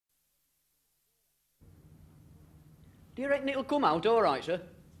Do you reckon it'll come out all right, sir?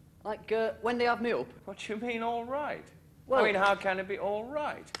 Like, when they have me up? What do you mean, all right? Well, I mean, how can it be all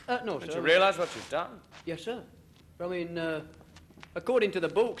right? No, sir. Don't you realise what you've done? Yes, sir. I mean, according to the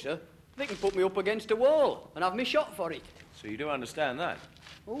book, sir, they can put me up against a wall and have me shot for it. So you do understand that?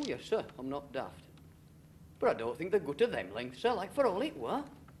 Oh, yes, sir. I'm not daft. But I don't think they'd go to them lengths, sir, like for all it were.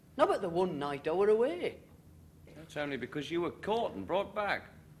 Not but the one night I were away. That's only because you were caught and brought back.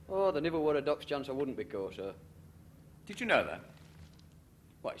 Oh, there never were a duck's chance I wouldn't be caught, sir. Did you know that?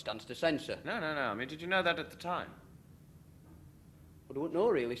 Well, it stands to sense, sir. No. I mean, did you know that at the time? I don't know,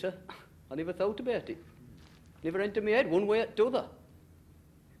 really, sir. I never thought about it. Never entered my head one way or t'other.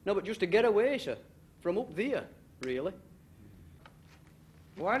 No, but just to get away, sir. From up there, really.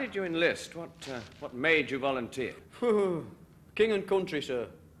 Why did you enlist? What made you volunteer? King and country, sir.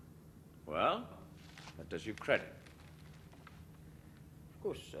 Well, that does you credit. Of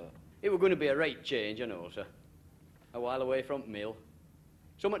course, sir. It were going to be a right change, I know, sir. A while away from mill.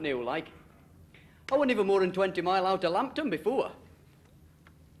 Somewhat new, like. I were never more than 20 mile out of Lambton before.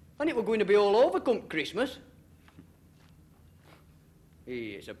 And it were going to be all over come Christmas.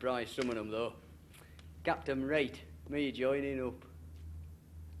 He surprised some of them, though. Kept 'em right, me joining up.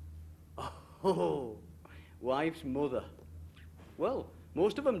 Oh, wife's mother. Well,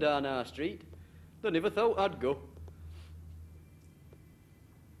 most of 'em down our street. They never thought I'd go.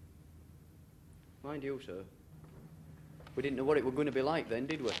 Mind you, sir, we didn't know what it were going to be like then,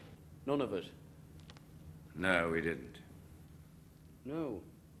 did we? None of us. No, we didn't. No.